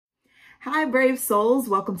Hi, brave souls.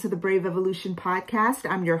 Welcome to the Brave Evolution podcast.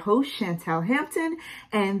 I'm your host, Chantel Hampton,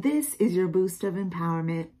 and this is your boost of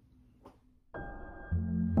empowerment.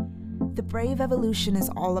 The Brave Evolution is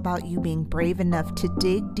all about you being brave enough to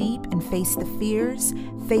dig deep and face the fears,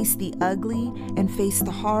 face the ugly, and face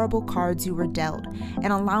the horrible cards you were dealt,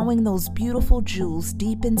 and allowing those beautiful jewels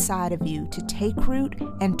deep inside of you to take root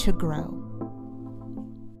and to grow.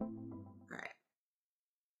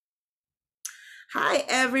 Hi,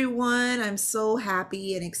 everyone. I'm so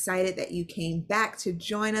happy and excited that you came back to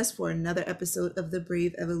join us for another episode of the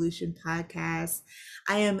Brave Evolution podcast.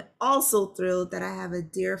 I am also thrilled that I have a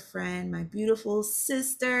dear friend, my beautiful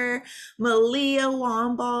sister, Malia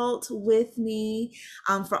Wambalt, with me.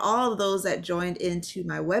 For all of those that joined into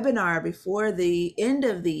my webinar before the end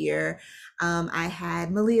of the year, I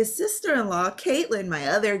had Malia's sister-in-law, Caitlin, my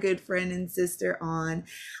other good friend and sister, on.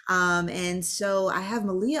 And so I have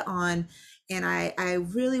Malia on. And I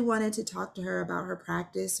really wanted to talk to her about her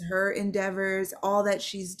practice, her endeavors, all that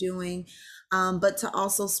she's doing, but to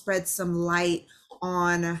also spread some light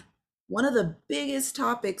on one of the biggest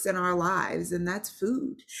topics in our lives, and that's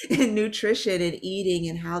food and nutrition and eating,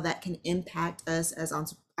 and how that can impact us as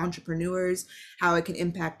entrepreneurs, how it can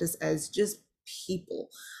impact us as just people,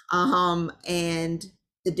 and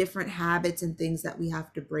the different habits and things that we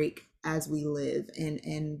have to break as we live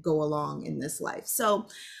and go along in this life. So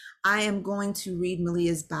I am going to read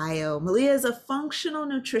Malia's bio. Malia is a functional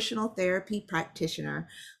nutritional therapy practitioner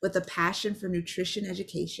with a passion for nutrition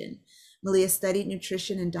education. Malia studied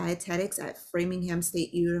nutrition and dietetics at Framingham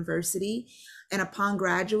State University, and upon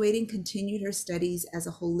graduating, continued her studies as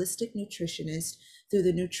a holistic nutritionist through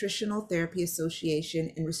the Nutritional Therapy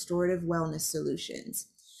Association and Restorative Wellness Solutions.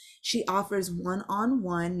 She offers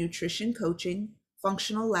one-on-one nutrition coaching,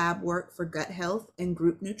 functional lab work for gut health, and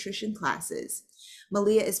group nutrition classes.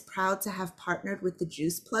 Malia is proud to have partnered with the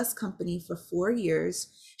Juice Plus company for 4 years,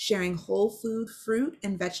 sharing whole food, fruit,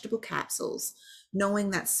 and vegetable capsules,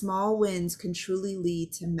 knowing that small wins can truly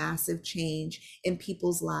lead to massive change in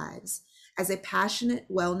people's lives. As a passionate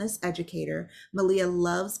wellness educator, Malia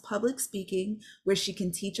loves public speaking, where she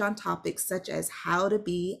can teach on topics such as how to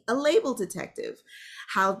be a label detective,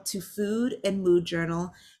 how to food and mood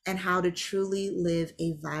journal, and how to truly live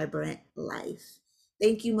a vibrant life.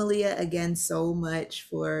 Thank you, Malia, again so much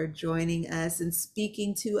for joining us and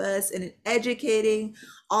speaking to us and educating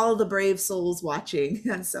all the brave souls watching.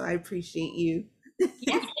 And so I appreciate you. Yes,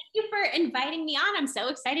 thank you for inviting me on. I'm so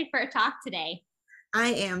excited for a talk today. I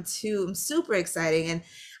am too. I'm super exciting.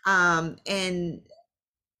 And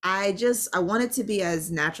I want it to be as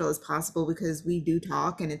natural as possible because we do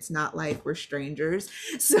talk and it's not like we're strangers.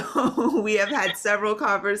 So we have had several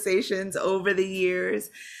conversations over the years.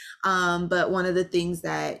 But one of the things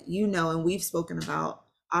that and we've spoken about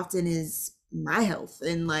often is my health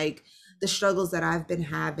and like the struggles that I've been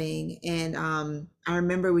having. And I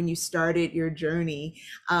remember when you started your journey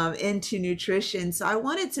into nutrition. So I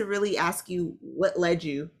wanted to really ask you what led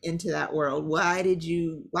you into that world. Why did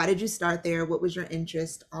you start there? What was your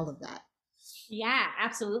interest? All of that. Yeah,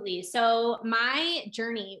 absolutely. So my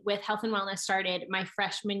journey with health and wellness started my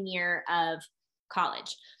freshman year of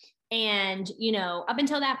college. And, up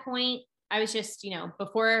until that point, I was just,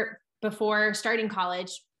 before starting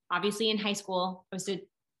college, obviously in high school, I was a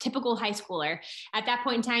typical high schooler. At that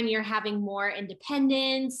point in time, you're having more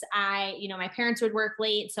independence. My parents would work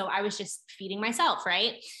late, so I was just feeding myself,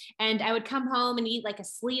 right? And I would come home and eat like a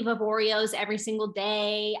sleeve of Oreos every single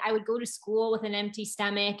day. I would go to school with an empty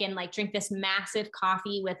stomach and like drink this massive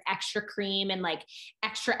coffee with extra cream and like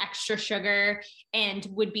extra stugar, and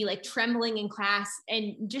would be like trembling in class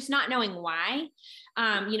and just not knowing why.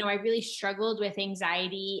 I really struggled with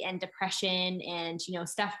anxiety and depression and,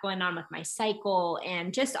 stuff going on with my cycle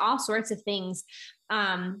and just all sorts of things.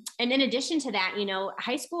 And in addition to that,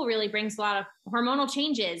 high school really brings a lot of hormonal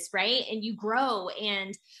changes, right? And you grow,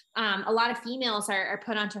 and a lot of females are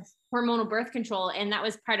put onto hormonal birth control. And that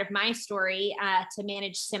was part of my story to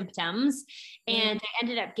manage symptoms. And I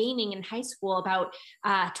ended up gaining in high school about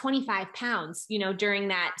 25 pounds, during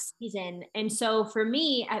that season. And so for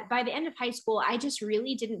me, by the end of high school, I just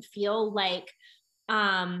really didn't feel like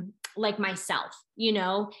myself,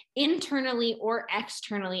 internally or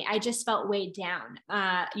externally. I just felt weighed down.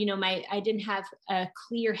 I didn't have a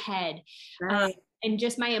clear head. Right. And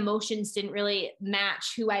just my emotions didn't really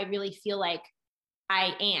match who I really feel like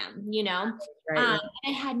I am, Right.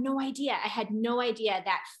 I had no idea. I had no idea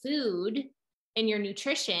that food and your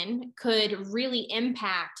nutrition could really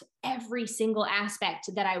impact every single aspect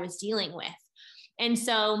that I was dealing with. And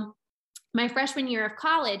so my freshman year of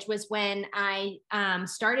college was when I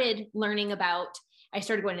started learning about I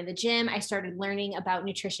started going to the gym. I started learning about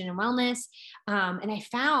nutrition and wellness. And I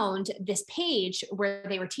found this page where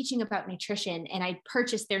they were teaching about nutrition, and I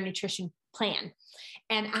purchased their nutrition plan.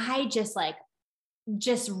 And I just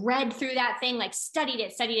read through that thing, like studied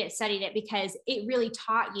it, because it really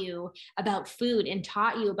taught you about food and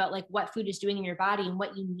taught you about like what food is doing in your body and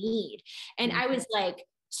what you need. And I was like,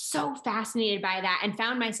 so fascinated by that, and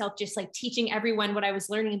found myself just like teaching everyone what I was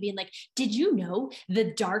learning and being like, did you know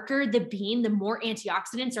the darker the bean, the more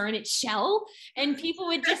antioxidants are in its shell? And people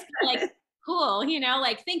would just be like, cool,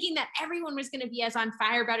 like thinking that everyone was going to be as on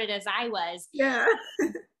fire about it as I was. Yeah.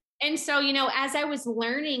 And so, as I was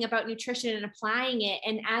learning about nutrition and applying it,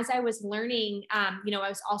 and as I was learning, I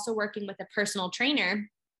was also working with a personal trainer.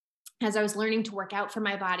 As I was learning to work out for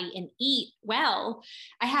my body and eat well,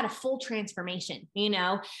 I had a full transformation,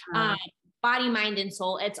 body, mind, and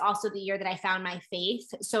soul. It's also the year that I found my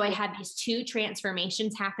faith. So I had these two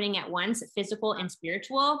transformations happening at once, physical and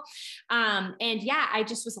spiritual. And yeah, I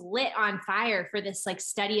just was lit on fire for this like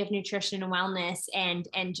study of nutrition and wellness and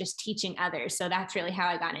just teaching others. So that's really how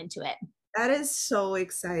I got into it. That is so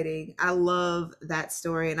exciting. I love that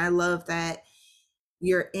story. And I love that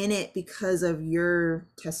you're in it because of your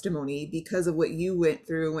testimony, because of what you went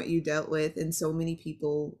through and what you dealt with. And so many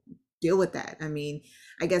people deal with that. I mean,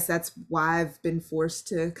 I guess that's why I've been forced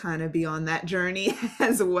to kind of be on that journey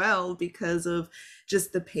as well, because of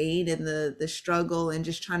just the pain and the struggle and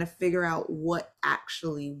just trying to figure out what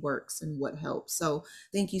actually works and what helps. So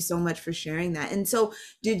thank you so much for sharing that. And so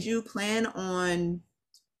did you plan on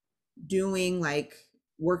doing like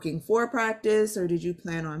working for practice, or did you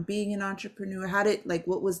plan on being an entrepreneur?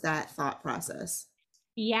 What was that thought process?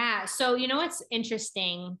 Yeah. So, what's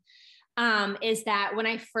interesting is that when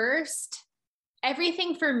I first,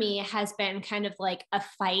 everything for me has been kind of like a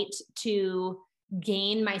fight to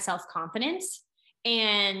gain my self-confidence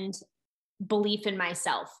and belief in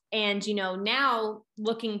myself. And, now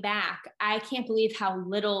looking back, I can't believe how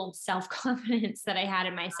little self-confidence that I had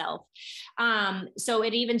in myself. So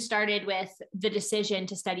it even started with the decision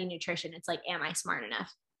to study nutrition. It's like, am I smart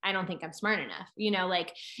enough? I don't think I'm smart enough,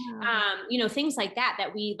 things like that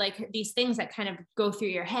we like, these things that kind of go through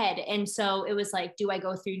your head. And so it was like, do I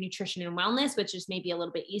go through nutrition and wellness, which is maybe a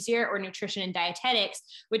little bit easier, or nutrition and dietetics,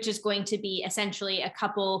 which is going to be essentially a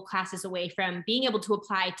couple classes away from being able to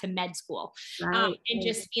apply to med school. Right. And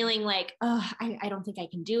just feeling like, oh, I don't think I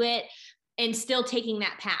can do it. And still taking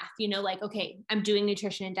that path, like, okay, I'm doing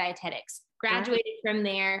nutrition and dietetics, graduated from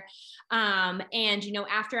there. And,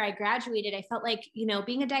 after I graduated, I felt like,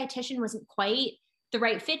 being a dietitian wasn't quite the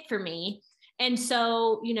right fit for me. And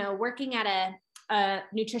so, working at a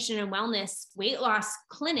nutrition and wellness weight loss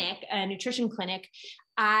clinic, a nutrition clinic,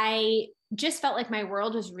 I just felt like my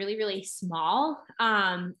world was really, really small.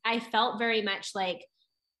 I felt very much like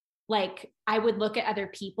I would look at other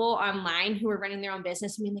people online who were running their own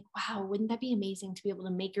business and be like, wow, wouldn't that be amazing to be able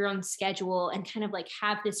to make your own schedule and kind of like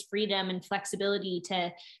have this freedom and flexibility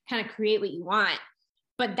to kind of create what you want.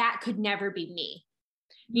 But that could never be me.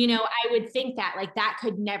 I would think that like, that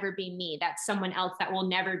could never be me. That's someone else. That will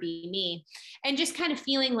never be me. And just kind of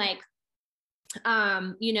feeling like,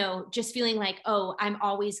 just feeling like, oh, I'm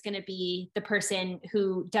always going to be the person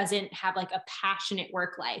who doesn't have like a passionate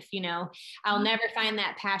work life. I'll never find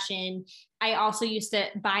that passion. I also used to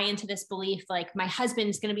buy into this belief, like my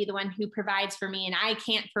husband's going to be the one who provides for me and I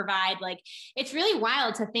can't provide. Like, it's really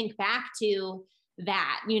wild to think back to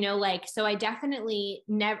that, so I definitely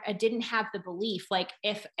I didn't have the belief, like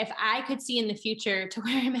if I could see in the future to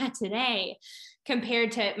where I'm at today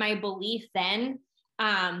compared to my belief then,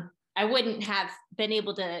 I wouldn't have been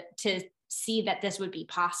able to see that this would be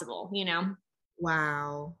possible,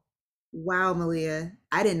 Wow. Wow, Malia.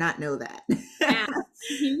 I did not know that. Yeah.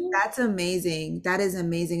 That's amazing. That is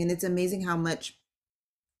amazing. And it's amazing how much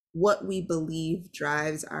what we believe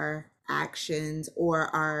drives our actions,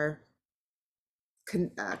 or our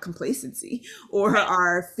complacency, or Right.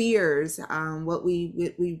 our fears. What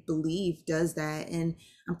we believe does that. And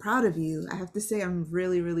I'm proud of you. I have to say, I'm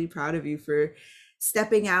really, really proud of you for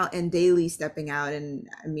stepping out and daily stepping out. And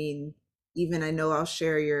I mean, even I know I'll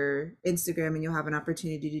share your Instagram and you'll have an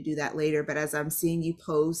opportunity to do that later. But as I'm seeing you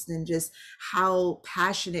post and just how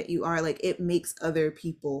passionate you are, like it makes other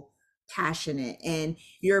people passionate, and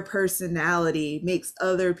your personality makes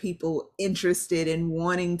other people interested in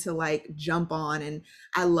wanting to like jump on. And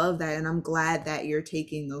I love that. And I'm glad that you're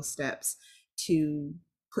taking those steps to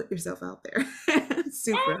put yourself out there.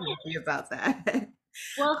 Super happy about that.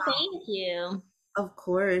 Well, thank you. Of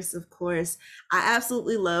course, of course. I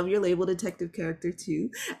absolutely love your label detective character too.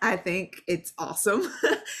 I think it's awesome.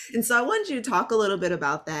 And so I wanted you to talk a little bit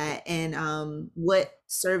about that and what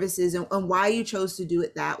services and why you chose to do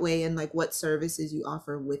it that way and like what services you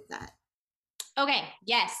offer with that. Okay,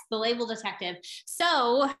 yes, the label detective.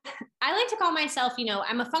 So I like to call myself,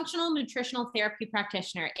 I'm a functional nutritional therapy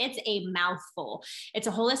practitioner. It's a mouthful. It's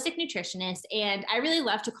a holistic nutritionist. And I really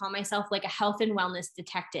love to call myself like a health and wellness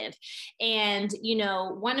detective. And,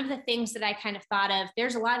 one of the things that I kind of thought of,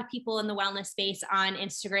 there's a lot of people in the wellness space on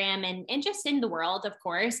Instagram and just in the world, of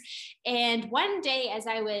course. And one day as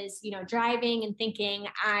I was, driving and thinking,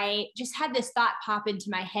 I just had this thought pop into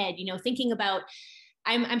my head, thinking about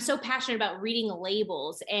I'm so passionate about reading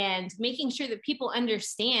labels and making sure that people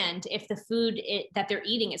understand if the that they're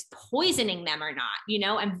eating is poisoning them or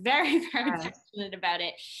not. I'm very, very Yes. passionate about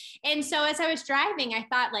it. And so as I was driving, I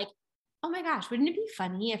thought like, oh my gosh, wouldn't it be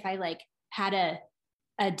funny if I like had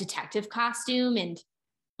a detective costume and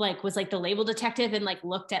like was like the label detective and like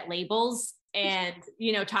looked at labels and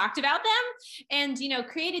talked about them and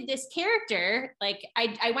created this character. Like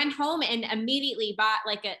I went home and immediately bought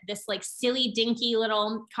like this like silly dinky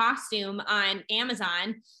little costume on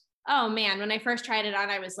Amazon. Oh man, when I first tried it on,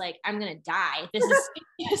 I was like, I'm gonna die. This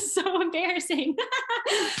is so embarrassing.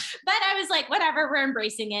 But I was like, whatever, we're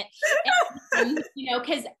embracing it. And,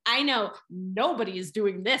 because I know nobody is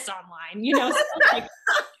doing this online, so like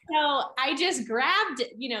so I just grabbed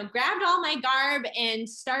all my garb and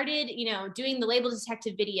started, doing the label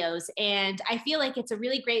detective videos. And I feel like it's a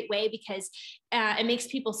really great way because it makes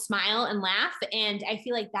people smile and laugh. And I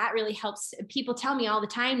feel like that really helps. People tell me all the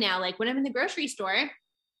time now, like when I'm in the grocery store,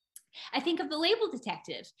 I think of the label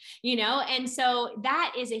detective, and so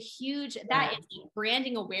that is that is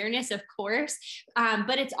branding awareness, of course,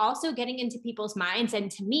 but it's also getting into people's minds and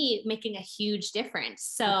to me, making a huge difference.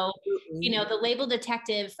 So, Absolutely. the label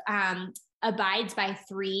detective, abides by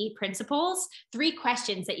three principles, three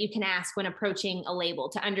questions that you can ask when approaching a label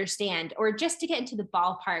to understand, or just to get into the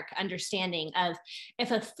ballpark understanding of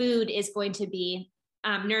if a food is going to be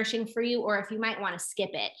nourishing for you, or if you might want to skip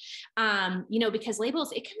it. Because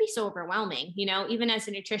labels, it can be so overwhelming, even as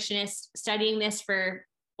a nutritionist studying this for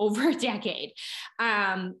over a decade.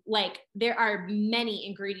 Like there are many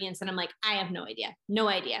ingredients and I'm like, I have no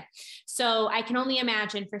idea. So I can only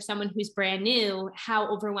imagine for someone who's brand new,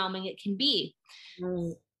 how overwhelming it can be.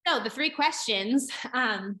 Right. So the three questions,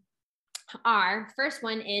 are first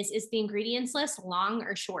one is the ingredients list long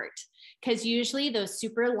or short? Because usually those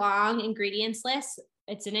super long ingredients lists,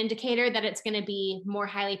 it's an indicator that it's going to be more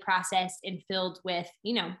highly processed and filled with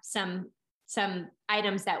some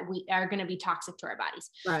items that we are going to be toxic to our bodies.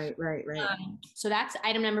 Right. So that's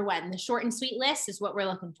item number one. The short and sweet list is what we're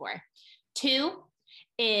looking for. Two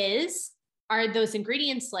are those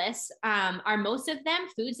ingredients lists, are most of them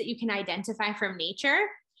foods that you can identify from nature,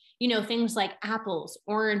 things like apples,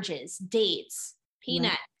 oranges, dates,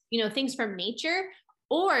 Right. peanuts, things from nature?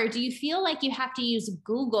 Or do you feel like you have to use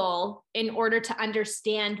Google in order to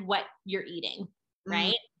understand what you're eating,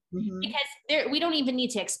 right? Mm-hmm. Because we don't even need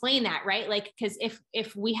to explain that, right? Like, because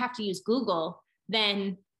if we have to use Google,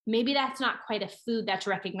 then maybe that's not quite a food that's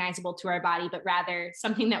recognizable to our body, but rather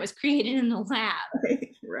something that was created in the lab.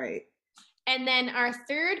 Right. And then our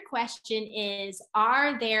third question is,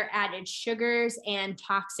 are there added sugars and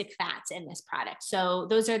toxic fats in this product? So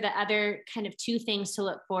those are the other kind of two things to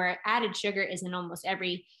look for. Added sugar is in almost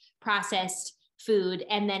every processed food.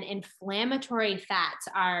 And then inflammatory fats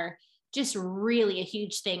are just really a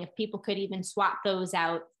huge thing. If people could even swap those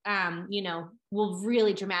out, will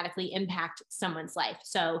really dramatically impact someone's life.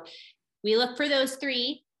 So we look for those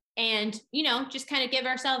three and just kind of give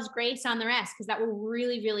ourselves grace on the rest, because that will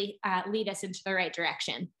really, really lead us into the right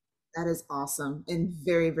direction. That is awesome and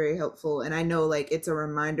very, very helpful. And I know like it's a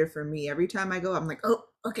reminder for me every time I go, I'm like, oh,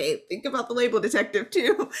 okay, think about the label detective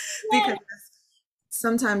too. Yeah. Because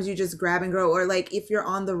sometimes you just grab and go, or like if you're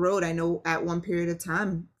on the road, I know at one period of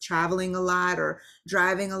time traveling a lot or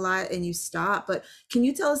driving a lot and you stop. But can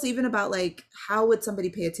you tell us even about like how would somebody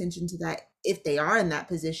pay attention to that if they are in that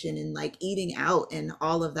position and like eating out and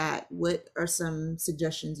all of that? What are some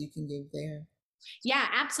suggestions you can give there? Yeah,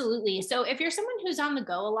 absolutely. So if you're someone who's on the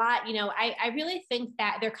go a lot, I really think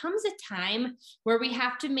that there comes a time where we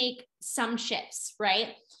have to make some shifts,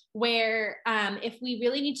 right? Where if we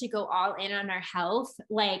really need to go all in on our health,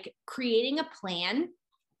 like creating a plan,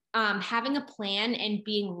 having a plan and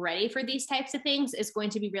being ready for these types of things is going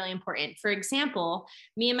to be really important. For example,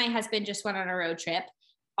 me and my husband just went on a road trip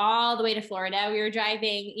all the way to Florida. We were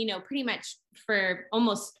driving, pretty much for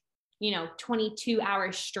almost 22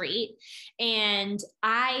 hours straight. And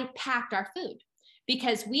I packed our food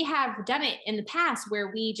because we have done it in the past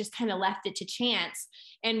where we just kind of left it to chance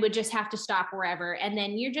and would just have to stop wherever. And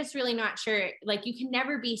then you're just really not sure, like you can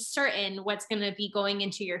never be certain what's going to be going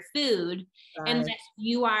into your food unless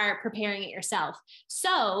you are preparing it yourself.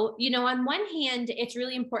 So, on one hand, it's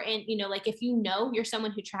really important, like if you're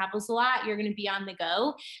someone who travels a lot, you're going to be on the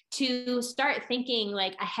go, to start thinking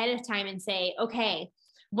like ahead of time and say, okay,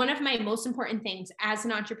 one of my most important things as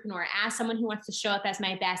an entrepreneur, as someone who wants to show up as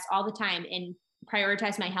my best all the time and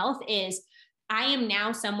prioritize my health, is I am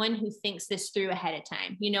now someone who thinks this through ahead of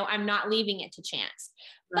time. I'm not leaving it to chance.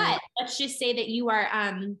 Right. But let's just say that you are,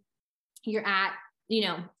 you're at,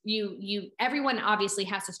 everyone obviously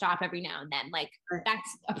has to stop every now and then. Like right.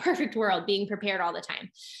 That's a perfect world, being prepared all the time.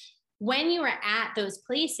 When you are at those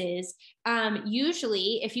places,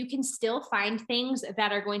 usually if you can still find things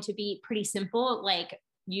that are going to be pretty simple, like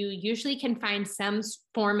you usually can find some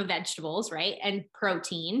form of vegetables, right? And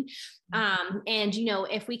protein. And,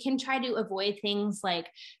 if we can try to avoid things like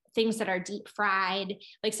things that are deep fried,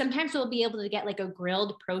 like sometimes we'll be able to get like a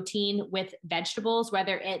grilled protein with vegetables,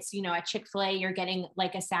 whether it's, a Chick-fil-A, you're getting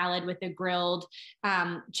like a salad with the grilled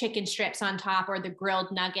chicken strips on top, or the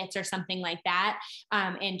grilled nuggets or something like that.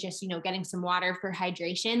 And just, getting some water for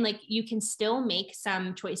hydration. Like you can still make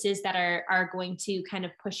some choices that are going to kind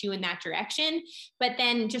of push you in that direction. But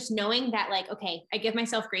then just knowing that like, okay, I give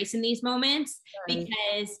myself grace in these moments right.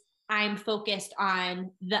 because I'm focused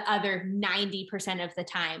on the other 90% of the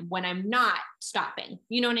time when I'm not stopping.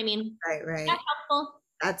 You know what I mean? Right. That's helpful.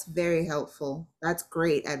 That's very helpful. That's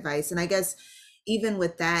great advice. And I guess even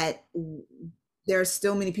with that, there are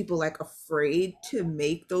still many people like afraid to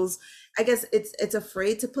make those. I guess it's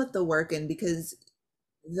afraid to put the work in because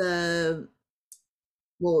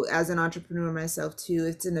as an entrepreneur myself too,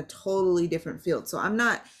 it's in a totally different field. So I'm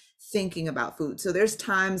not thinking about food. So there's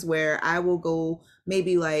times where I will go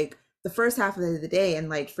maybe like the first half of the day and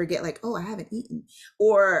like forget like, oh, I haven't eaten,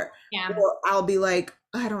 or I'll be like,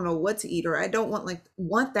 I don't know what to eat, or I don't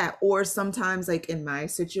want that. Or sometimes like in my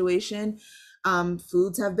situation,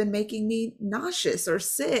 foods have been making me nauseous or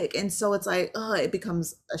sick. And so it's like, oh, it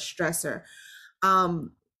becomes a stressor.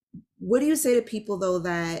 What do you say to people though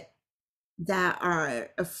that are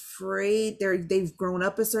afraid? They've grown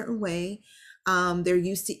up a certain way. They're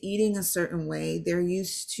used to eating a certain way. They're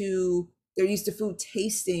used to food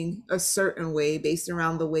tasting a certain way based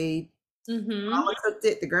around the way mama cooked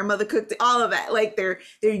it, the grandmother cooked it, all of that. Like they're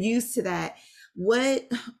used to that. What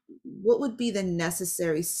would be the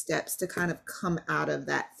necessary steps to kind of come out of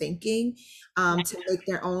that thinking, to make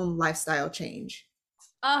their own lifestyle change?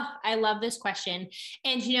 Oh, I love this question.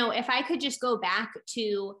 And, if I could just go back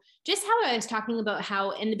to just how I was talking about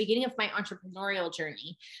how in the beginning of my entrepreneurial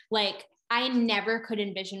journey, like I never could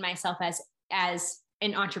envision myself as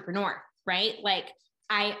an entrepreneur, right? Like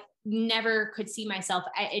I never could see myself.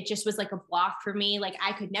 It just was like a block for me. Like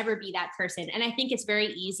I could never be that person. And I think it's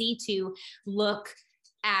very easy to look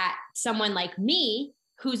at someone like me,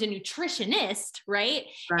 who's a nutritionist, right?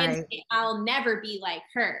 And say, I'll never be like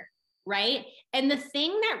her. Right. And the thing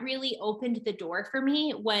that really opened the door for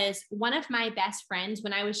me was one of my best friends,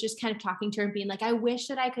 when I was just kind of talking to her and being like, I wish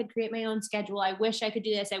that I could create my own schedule. I wish I could do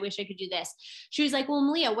this. I wish I could do this. She was like, well,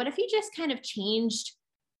 Malia, what if you just kind of changed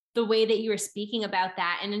the way that you were speaking about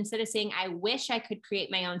that? And instead of saying, I wish I could create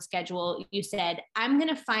my own schedule, you said, I'm going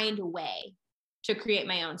to find a way to create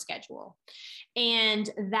my own schedule. And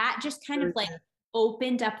that just kind of like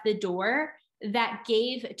opened up the door that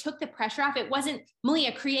took the pressure off. It wasn't,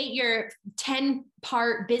 Malia, create your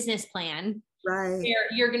 10-part business plan where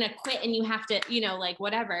you're going to quit and you have to, like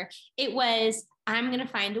whatever. It was, I'm going to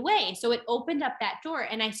find a way. So it opened up that door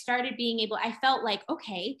and I started I felt like,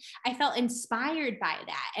 okay, I felt inspired by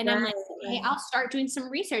that. And I'm like, okay, I'll start doing some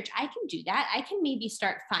research. I can do that. I can maybe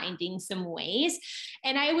start finding some ways.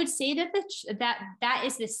 And I would say that that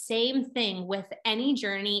is the same thing with any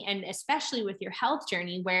journey, and especially with your health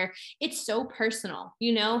journey, where it's so personal.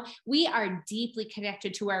 We are deeply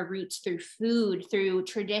connected to our roots through food, through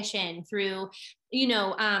tradition, through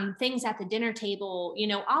things at the dinner table,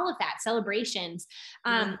 all of that, celebrations.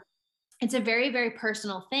 It's a very, very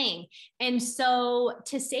personal thing. And so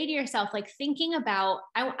to say to yourself, like thinking about,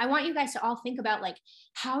 I want you guys to all think about like,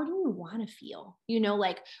 how do you want to feel?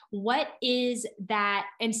 Like, what is that,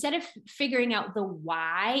 instead of figuring out the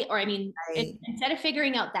why, or instead of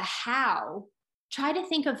figuring out the how, try to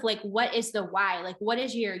think of like, what is the why? Like, what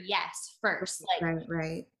is your yes first?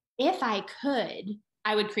 Like, if I could,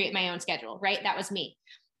 I would create my own schedule, right? That was me.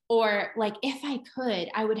 Or like, if I could,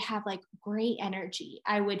 I would have like great energy.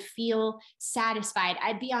 I would feel satisfied.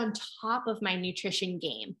 I'd be on top of my nutrition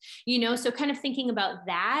game, so kind of thinking about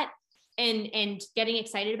that. and getting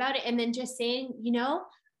excited about it. And then just saying,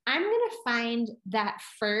 I'm going to find that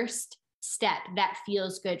first step that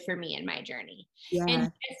feels good for me in my journey. And Yeah.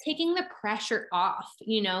 just taking the pressure off,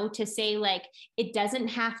 to say like, it doesn't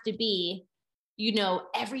have to be,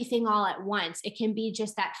 everything all at once. It can be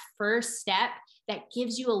just that first step that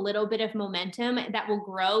gives you a little bit of momentum that will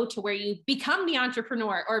grow to where you become the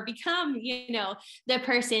entrepreneur or become, the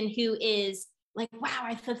person who is like, wow,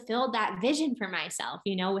 I fulfilled that vision for myself,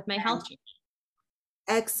 with my health journey.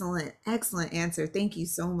 Excellent, excellent answer. Thank you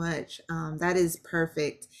so much. That is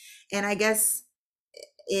perfect. And I guess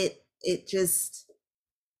it just,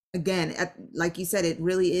 again, like you said, it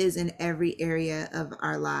really is in every area of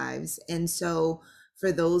our lives. And so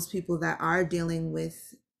for those people that are dealing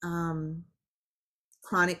with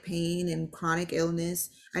chronic pain and chronic illness,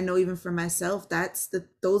 I know even for myself,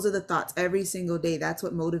 those are the thoughts every single day. That's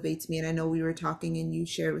what motivates me. And I know we were talking and you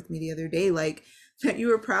shared with me the other day, like, that you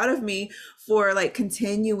were proud of me for like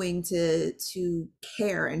continuing to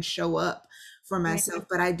care and show up for myself.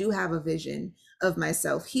 But I do have a vision of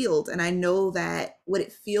myself healed, and I know that what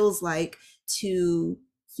it feels like to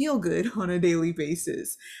feel good on a daily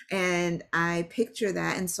basis, and I picture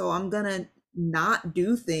that. And so I'm gonna not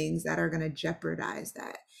do things that are gonna jeopardize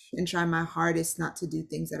that, and try my hardest not to do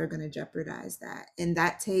things that are gonna jeopardize that. And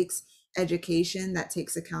that takes education, that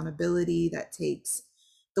takes accountability, that takes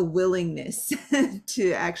the willingness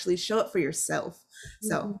to actually show up for yourself.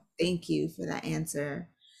 So thank you for that answer.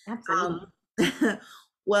 Absolutely.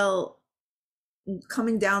 Well,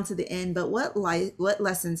 coming down to the end, but what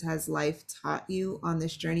lessons has life taught you on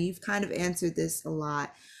this journey? You've kind of answered this a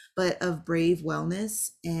lot, but of Brave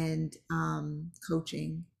Wellness and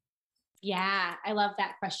coaching. Yeah, I love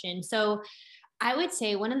that question. So I would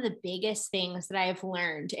say one of the biggest things that I've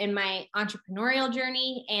learned in my entrepreneurial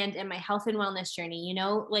journey and in my health and wellness journey,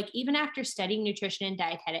 like even after studying nutrition and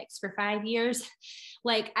dietetics for 5 years,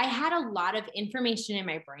 like I had a lot of information in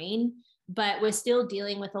my brain, but was still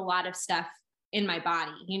dealing with a lot of stuff in my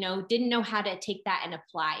body, didn't know how to take that and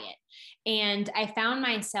apply it. And I found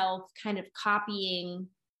myself kind of copying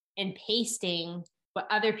and pasting what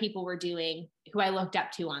other people were doing who I looked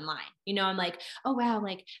up to online. I'm like, oh, wow,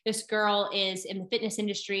 like this girl is in the fitness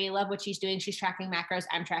industry, love what she's doing. She's tracking macros.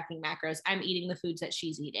 I'm tracking macros. I'm eating the foods that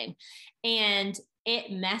she's eating. And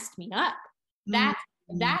it messed me up.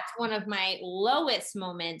 That's one of my lowest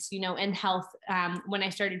moments, in health, when I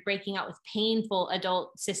started breaking out with painful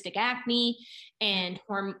adult cystic acne, and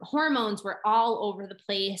hormones were all over the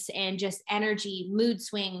place, and just energy, mood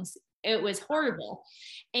swings. It was horrible.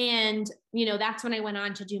 And, that's when I went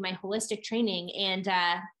on to do my holistic training. And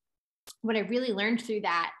what I really learned through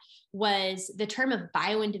that was the term of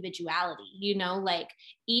bioindividuality, like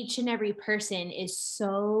each and every person is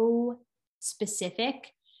so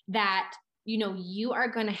specific that you are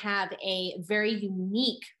going to have a very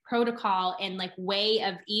unique protocol and like way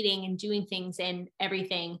of eating and doing things and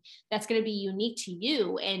everything that's going to be unique to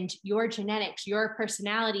you and your genetics, your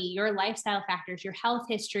personality, your lifestyle factors, your health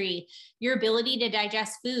history, your ability to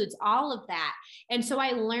digest foods, all of that. And so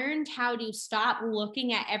I learned how to stop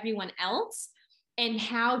looking at everyone else and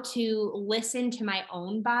how to listen to my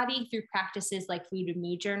own body through practices like food and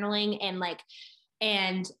mood journaling and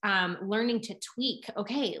learning to tweak.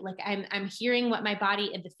 Okay, like I'm hearing what my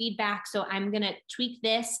body and the feedback, so I'm gonna tweak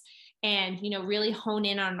this and really hone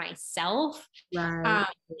in on myself. Right.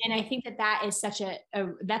 And I think that is such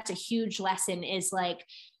that's a huge lesson. Is like,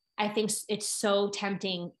 I think it's so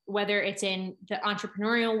tempting, whether it's in the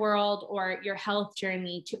entrepreneurial world or your health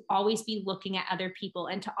journey, to always be looking at other people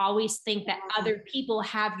and to always think that other people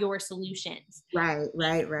have your solutions. Right.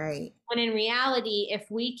 When in reality, if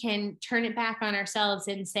we can turn it back on ourselves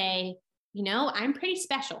and say, I'm pretty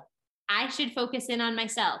special, I should focus in on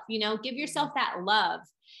myself, give yourself that love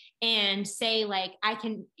and say like, I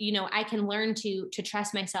can learn to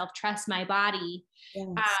trust myself, trust my body.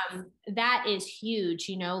 Yes. That is huge,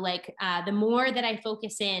 the more that I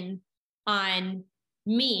focus in on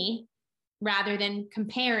me rather than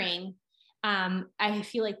comparing, I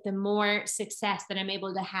feel like the more success that I'm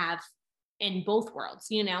able to have in both worlds,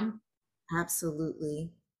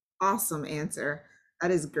 Absolutely. Awesome answer.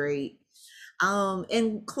 That is great.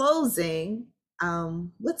 In closing,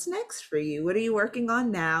 what's next for you? What are you working on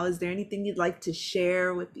now? Is there anything you'd like to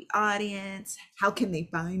share with the audience? How can they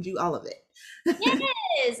find you? All of it.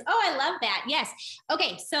 Yes. Oh, I love that. Yes.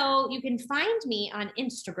 Okay. So you can find me on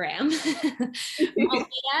Instagram,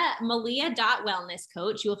 Malia.wellness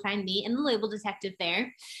coach. You'll find me in the label detective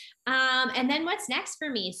there. And then what's next for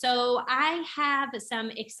me? So I have some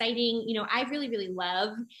exciting, I really, really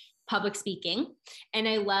love public speaking and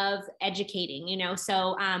I love educating,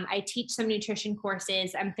 so I teach some nutrition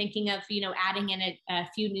courses. I'm thinking of, adding in a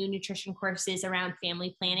few new nutrition courses around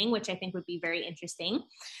family planning, which I think would be very interesting.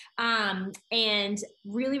 And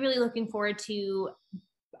really, really looking forward to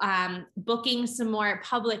booking some more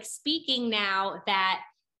public speaking now that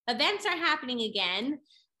events are happening again.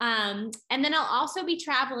 And then I'll also be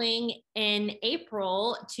traveling in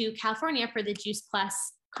April to California for the Juice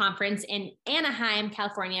Plus conference in Anaheim,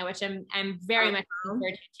 California, which I'm very much looking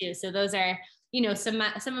forward to too. So those are,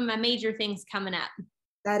 some of my major things coming up.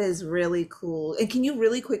 That is really cool. And can you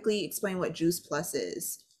really quickly explain what Juice Plus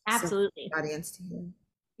is? Absolutely. So audience to hear.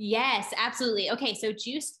 Yes, absolutely. Okay, so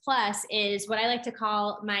Juice Plus is what I like to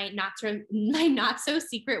call my not so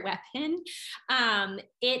secret weapon.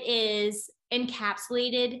 It is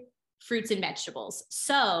encapsulated fruits and vegetables.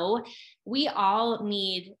 So we all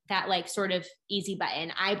need that like sort of easy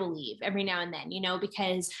button, I believe, every now and then,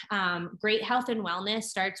 because great health and wellness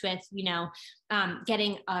starts with,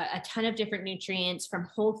 getting a ton of different nutrients from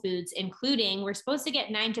whole foods, including we're supposed to get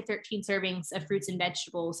 9 to 13 servings of fruits and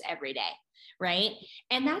vegetables every day. Right.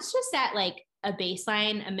 And that's just at like a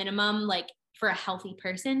baseline, a minimum, like for a healthy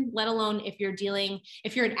person, let alone if you're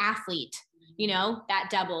an athlete, that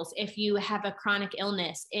doubles. If you have a chronic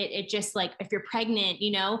illness, it just like, if you're pregnant,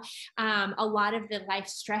 a lot of the life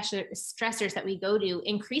stressors that we go to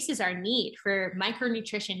increases our need for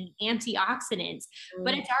micronutrition, antioxidants,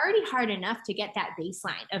 but it's already hard enough to get that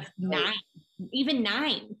baseline of 9,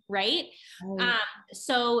 right?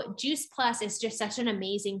 So Juice Plus is just such an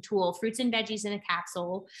amazing tool. Fruits and veggies in a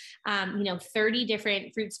capsule, 30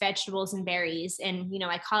 different fruits, vegetables, and berries. And,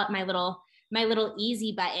 I call it my little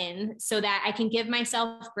easy button so that I can give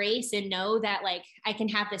myself grace and know that like I can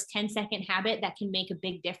have this 10-second habit that can make a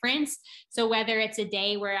big difference. So whether it's a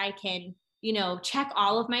day where I can, check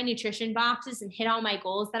all of my nutrition boxes and hit all my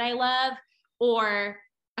goals that I love, or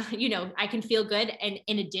I can feel good. And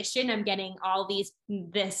in addition, I'm getting all this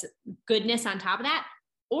goodness on top of that.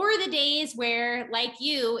 Or the days where, like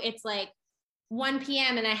you, it's like 1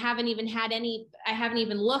 p.m. and I haven't even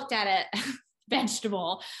looked at a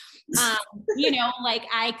vegetable. Like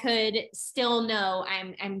I could still know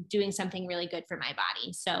I'm doing something really good for my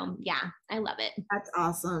body. So yeah, I love it. That's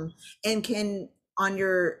awesome. And on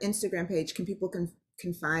your Instagram page, can people can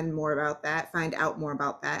find out more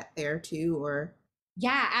about that there too, or?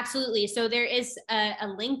 Yeah, absolutely. So there is a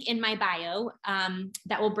link in my bio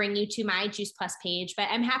that will bring you to my Juice Plus page, but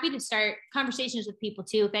I'm happy to start conversations with people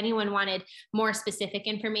too. If anyone wanted more specific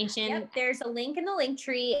information, yep, there's a link in the link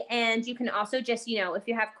tree. And you can also just, if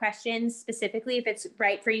you have questions specifically, if it's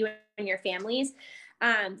right for you and your families,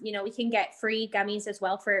 we can get free gummies as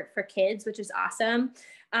well for kids, which is awesome.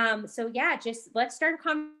 So yeah, just let's start a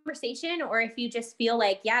conversation. Or if you just feel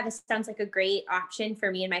like, yeah, this sounds like a great option for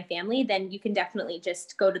me and my family, then you can definitely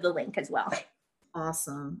just go to the link as well.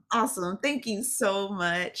 Awesome. Awesome. Thank you so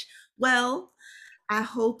much. Well, I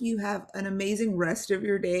hope you have an amazing rest of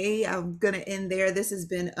your day. I'm going to end there. This has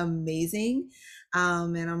been amazing.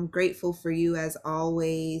 And I'm grateful for you as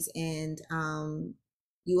always. And,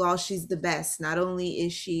 you all, she's the best. Not only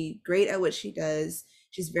is she great at what she does,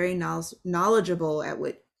 she's very knowledgeable at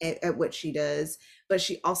what she does, but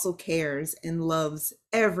she also cares and loves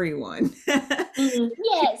everyone.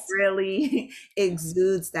 Yes. Really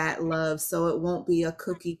exudes that love. So it won't be a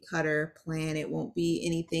cookie cutter plan. It won't be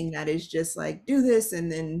anything that is just like, do this,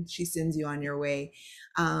 and then she sends you on your way.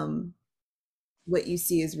 What you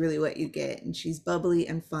see is really what you get. And she's bubbly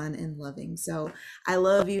and fun and loving. So I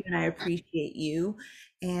love you and I appreciate you.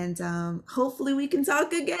 And hopefully we can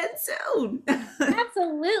talk again soon.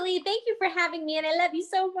 Absolutely. Thank you for having me. And I love you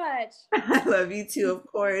so much. I love you too, of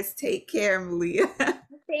course. Take care, Malia.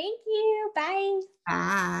 Thank you. Bye.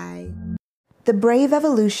 Bye. The Brave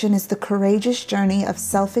Evolution is the courageous journey of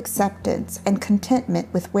self-acceptance and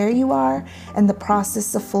contentment with where you are and the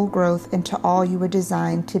process of full growth into all you were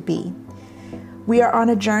designed to be. We are on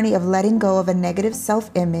a journey of letting go of a negative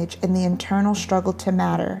self-image and the internal struggle to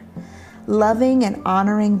matter, loving and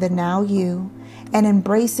honoring the now you, and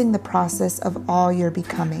embracing the process of all you're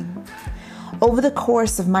becoming. Over the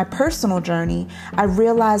course of my personal journey, I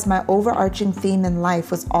realized my overarching theme in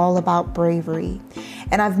life was all about bravery,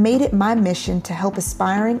 and I've made it my mission to help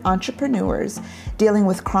aspiring entrepreneurs dealing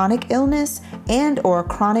with chronic illness and/or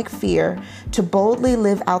chronic fear to boldly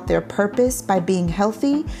live out their purpose by being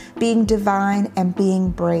healthy, being divine, and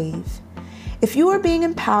being brave. If you are being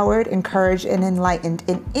empowered, encouraged, and enlightened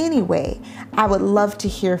in any way, I would love to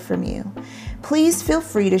hear from you. Please feel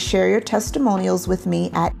free to share your testimonials with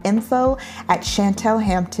me at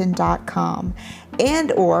info@chantelhampton.com.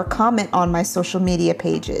 and or comment on my social media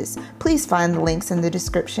pages. Please find the links in the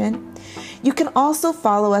description. You can also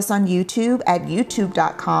follow us on YouTube at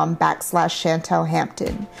youtube.com/Chantel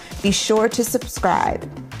Hampton. Be sure to subscribe.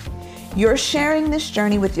 Your sharing this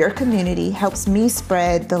journey with your community helps me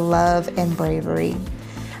spread the love and bravery.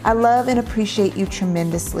 I love and appreciate you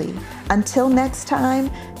tremendously. Until next time,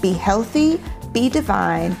 be healthy, be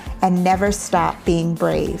divine, and never stop being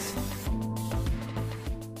brave.